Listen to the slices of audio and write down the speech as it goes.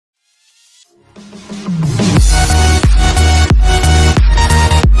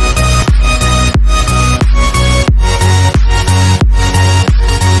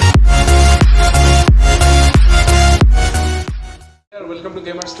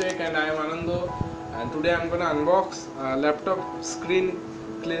Tech and I am Anando, and today I am gonna unbox a laptop screen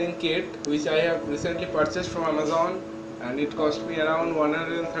cleaning kit which I have recently purchased from Amazon, and it cost me around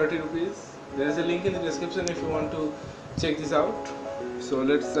 130 rupees. There is a link in the description if you want to check this out. So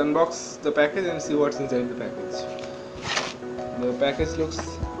let's unbox the package and see what's inside the package. The package looks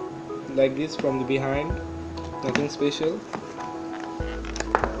like this from the behind, nothing special.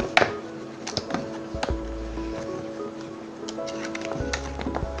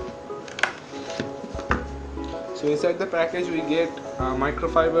 So inside the package we get a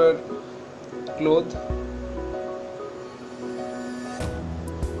microfiber cloth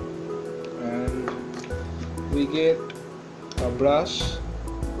and we get a brush.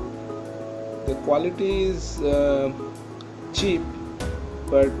 The quality is cheap,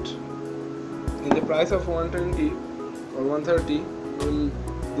 but in the price of 120 or 130,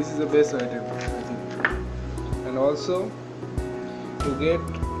 this is the best item, I think. And also you get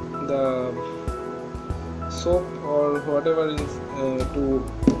the soap or whatever is to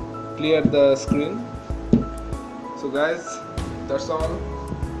clear the screen. So guys, that's all.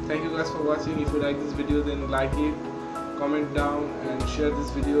 Thank you guys for watching. If you like this video, then like it, comment down and share this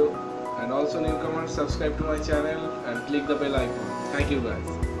video, and also newcomers, subscribe to my channel and click the bell icon. Thank you guys.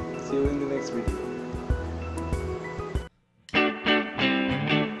 See you in the next video.